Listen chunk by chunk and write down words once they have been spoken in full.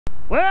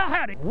Well,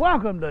 howdy.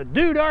 Welcome to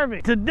Dude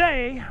RV.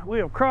 Today, we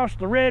have crossed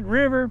the Red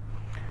River.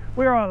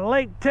 We are on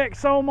Lake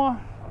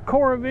Texoma,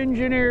 Corps of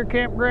Engineer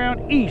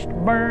Campground, East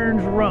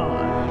Burns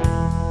Run.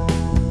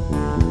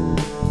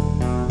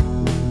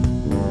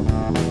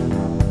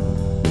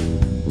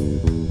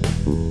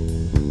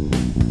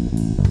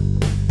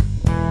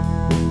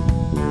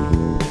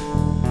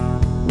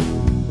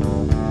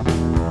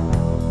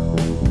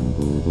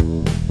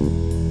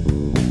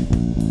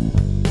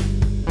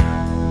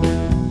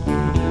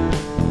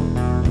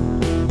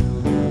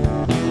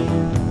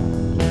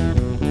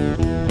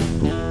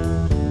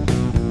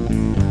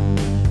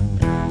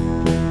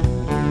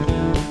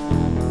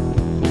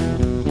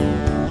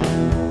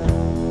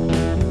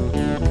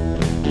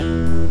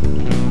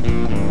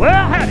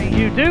 Well, howdy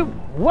YouTube.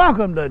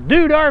 Welcome to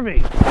Dude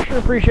RV. Sure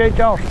appreciate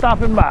y'all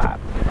stopping by.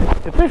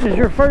 If this is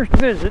your first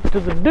visit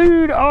to the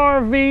Dude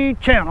RV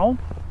channel,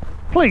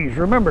 please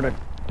remember to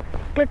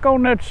click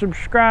on that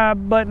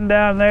subscribe button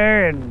down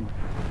there and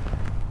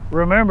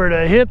remember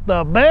to hit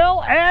the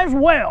bell as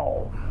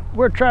well.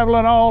 We're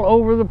traveling all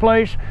over the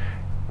place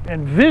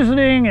and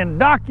visiting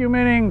and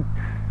documenting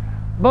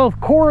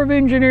both Corps of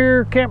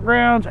Engineer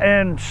campgrounds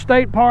and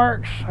state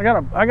parks. I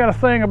got a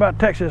thing about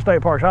Texas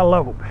state parks. I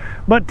love them.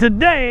 But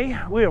today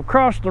we have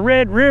crossed the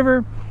Red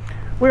River.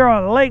 We are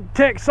on Lake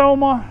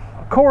Texoma,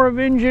 Corps of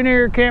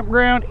Engineer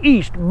Campground,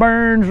 East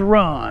Burns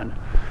Run.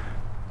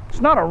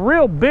 It's not a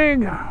real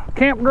big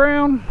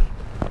campground,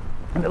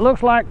 and it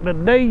looks like the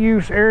day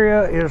use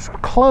area is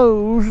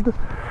closed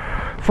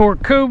for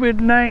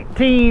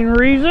COVID-19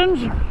 reasons.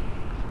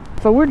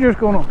 So we're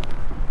gonna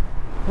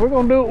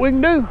do what we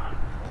can do.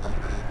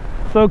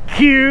 So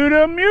cue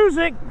the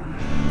music.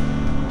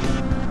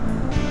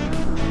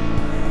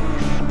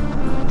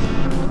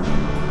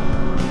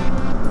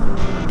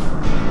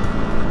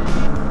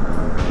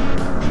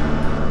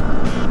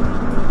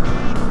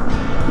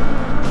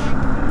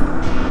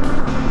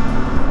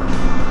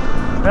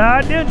 Now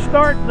I did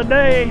start the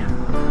day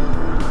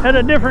at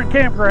a different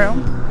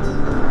campground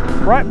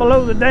right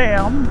below the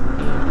dam,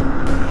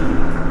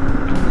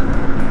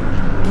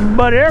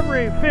 but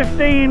every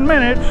 15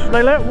 minutes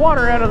they let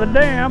water out of the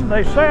dam.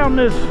 They sound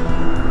this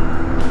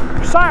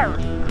siren,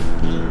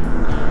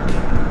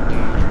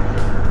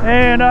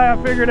 and I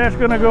figured that's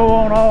going to go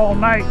on all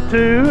night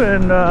too,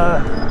 and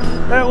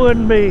that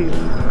wouldn't be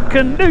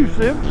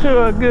conducive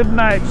to a good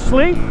night's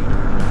sleep.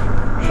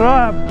 So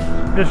I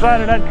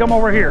decided I'd come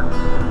over here.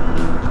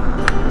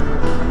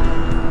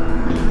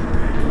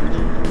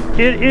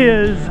 It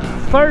is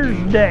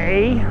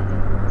Thursday,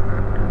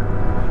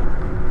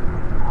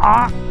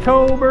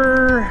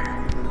 October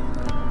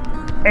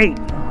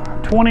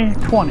 8th,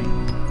 2020.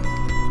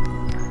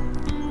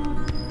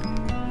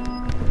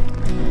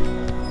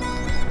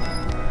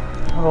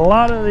 A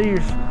lot of these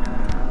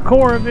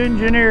Corps of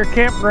Engineer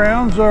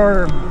campgrounds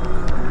are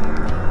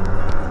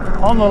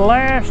on the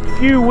last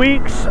few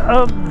weeks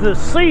of the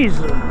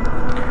season.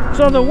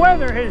 So the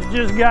weather has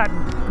just gotten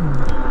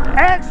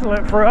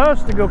excellent for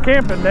us to go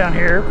camping down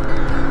here,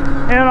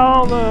 and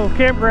all the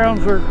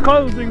campgrounds are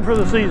closing for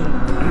the season.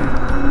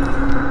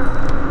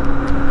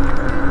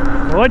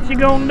 What you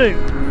gonna do?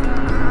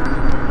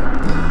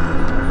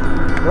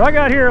 Well, I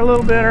got here a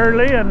little bit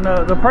early, and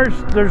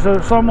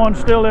there's someone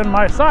still in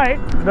my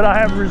sight that I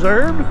have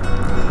reserved.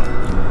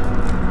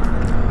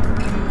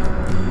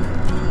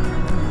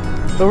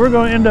 So we're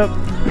going to end up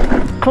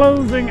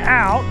closing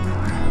out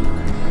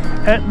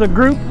at the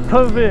group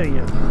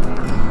pavilion.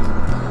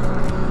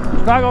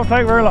 It's not going to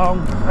take very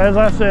long. As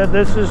I said,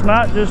 this is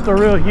not just a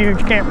real huge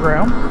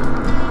campground.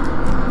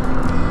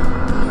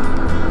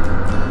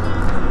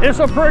 It's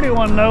a pretty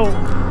one though.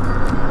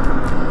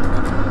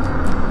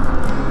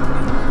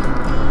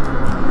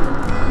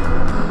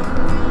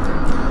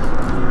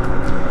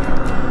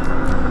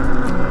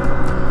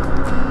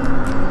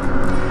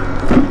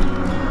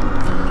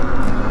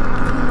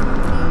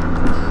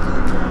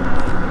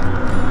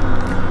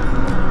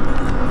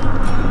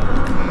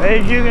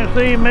 As you can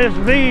see, Miss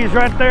V's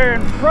right there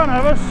in front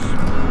of us.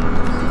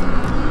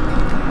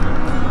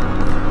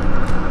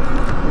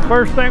 The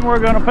first thing we're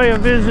going to pay a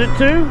visit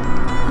to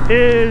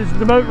is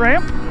the boat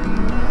ramp.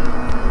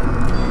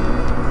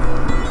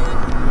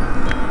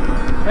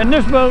 And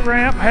this boat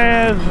ramp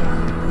has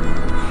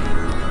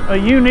a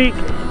unique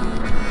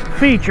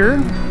feature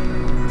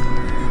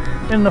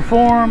in the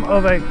form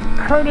of a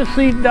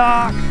courtesy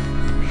dock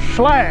 /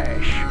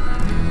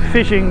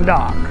 fishing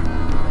dock.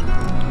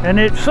 And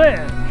it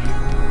says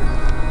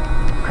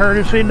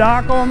courtesy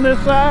dock on this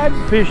side,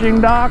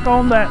 fishing dock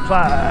on that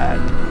side.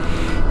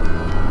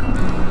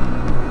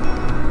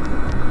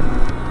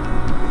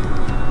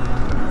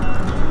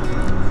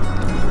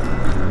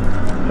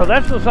 So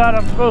that's the side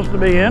I'm supposed to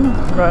be in,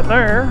 right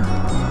there.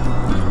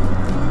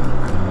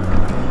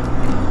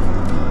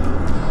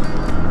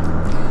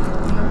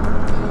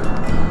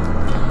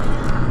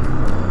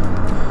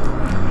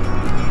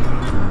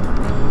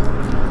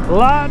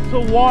 Lots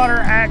of water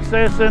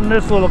access in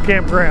this little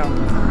campground.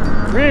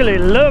 Really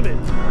love it.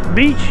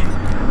 Beach,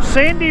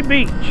 sandy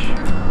beach.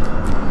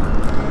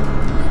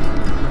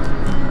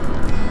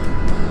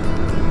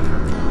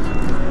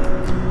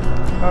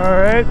 All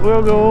right,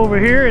 we'll go over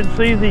here and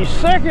see the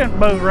second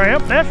boat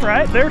ramp. That's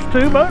right, there's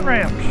 2 boat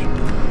ramps.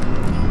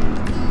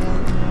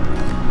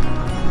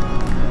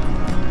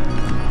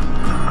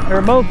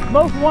 They're both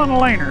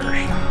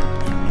one-laners.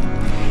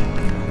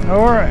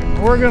 All right,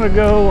 we're gonna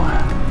go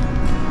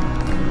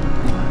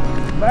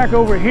back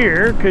over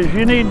here because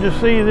you need to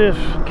see this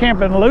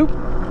camping loop.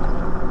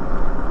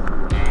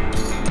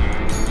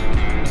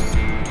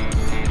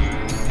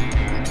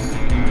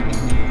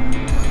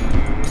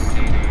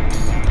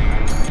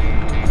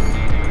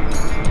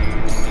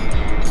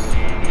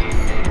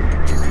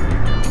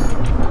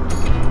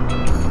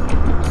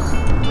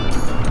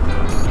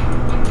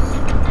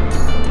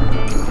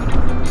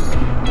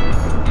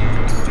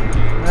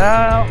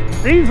 Now,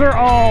 these are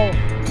all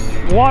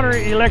water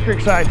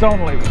electric sites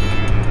only.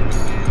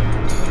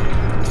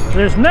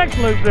 This next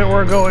loop that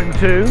we're going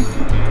to,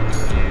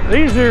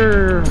 these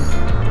are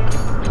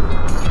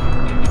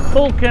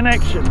full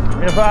connection,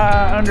 if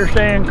I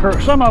understand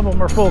correct. Some of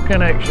them are full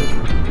connection.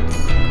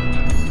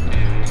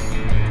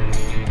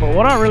 But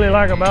what I really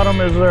like about them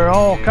is they're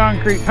all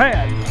concrete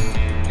pads.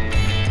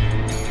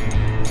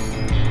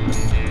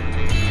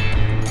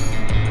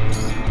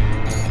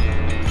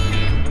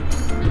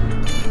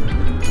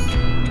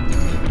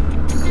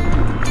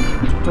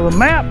 So the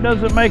map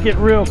doesn't make it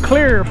real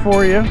clear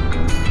for you.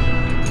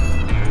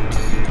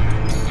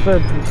 So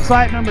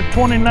site number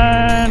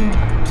 29,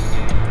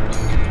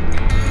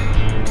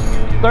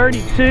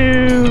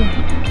 32,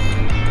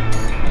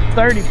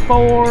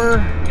 34.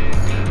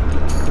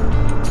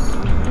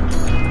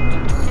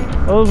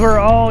 Those are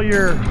all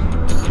your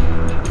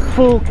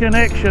full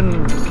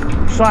connection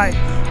sites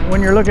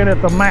when you're looking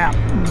at the map.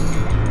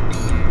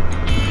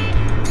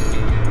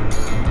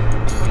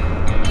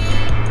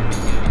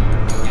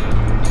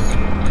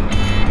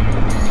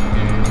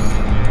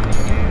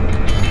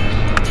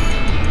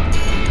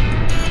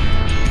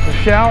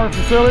 Shower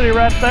facility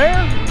right there.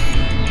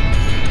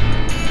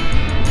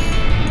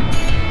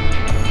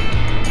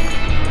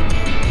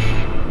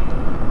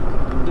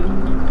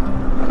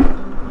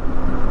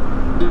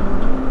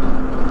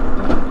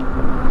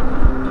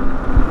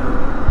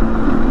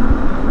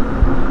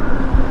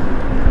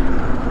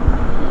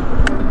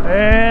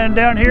 And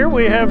down here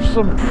we have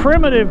some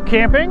primitive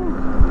camping.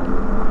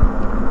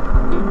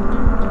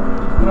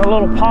 And a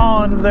little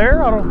pond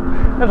there.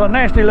 That's a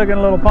nasty looking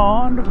little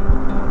pond.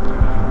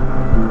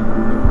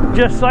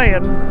 Just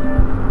saying.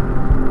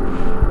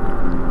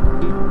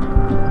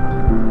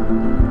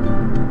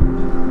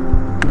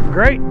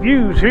 Great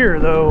views here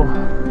though.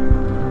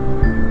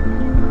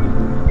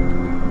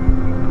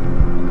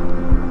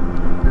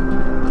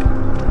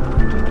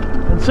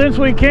 And since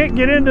we can't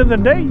get into the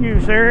day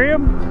use area,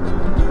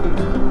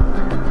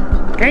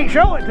 can't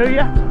show it to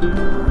you.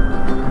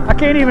 I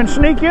can't even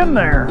sneak in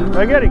there.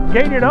 I got it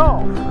gated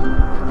off.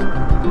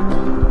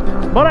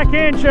 But I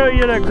can show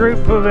you the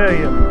group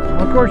pavilion.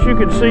 Of course, you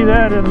can see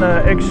that in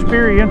the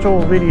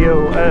experiential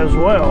video as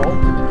well.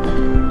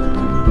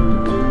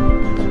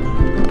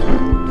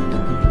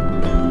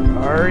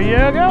 There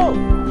you go.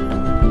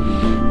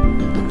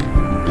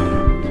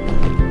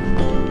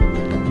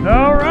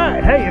 All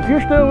right. Hey, if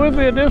you're still with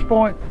me at this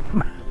point,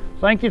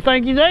 thank you,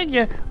 thank you, thank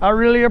you. I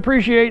really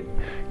appreciate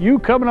you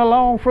coming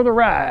along for the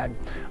ride.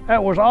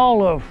 That was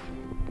all of,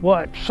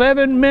 what,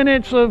 7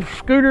 minutes of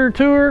scooter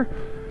tour?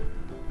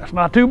 That's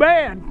not too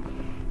bad.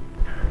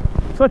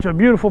 Such a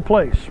beautiful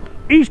place.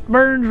 East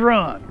Burns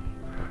Run,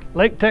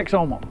 Lake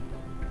Texoma,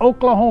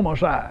 Oklahoma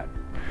side.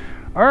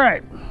 All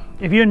right,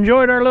 if you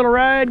enjoyed our little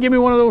ride, give me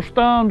one of those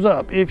thumbs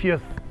up. If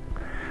you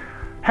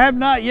have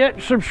not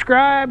yet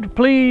subscribed,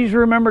 please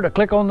remember to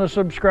click on the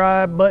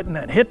subscribe button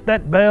and hit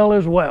that bell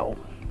as well.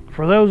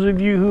 For those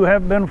of you who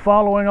have been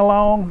following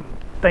along,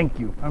 thank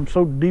you. I'm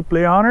so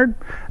deeply honored.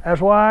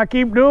 That's why I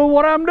keep doing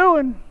what I'm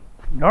doing.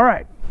 All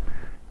right,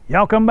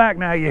 y'all come back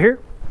now, you hear?